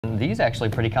these actually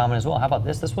pretty common as well. How about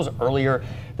this? This was earlier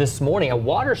this morning. A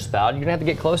waterspout. You're going to have to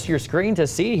get close to your screen to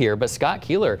see here, but Scott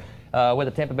Keeler with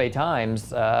the Tampa Bay Times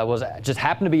just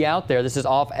happened to be out there. This is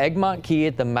off Egmont Key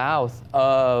at the mouth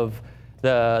of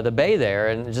the bay there,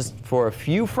 and just for a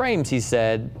few frames he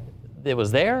said it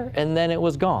was there and then it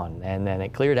was gone, and then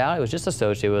it cleared out. It was just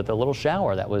associated with a little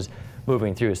shower that was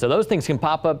moving through. So those things can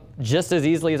pop up just as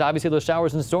easily as obviously those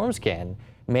showers and storms can.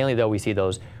 Mainly though, we see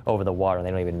those over the water and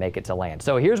they don't even make it to land.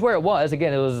 So here's where it was.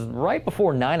 Again, it was right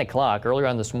before 9 o'clock earlier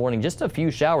on this morning. Just a few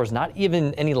showers, not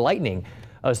even any lightning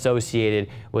associated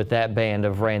with that band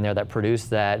of rain there that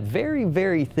produced that very,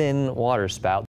 very thin water spout.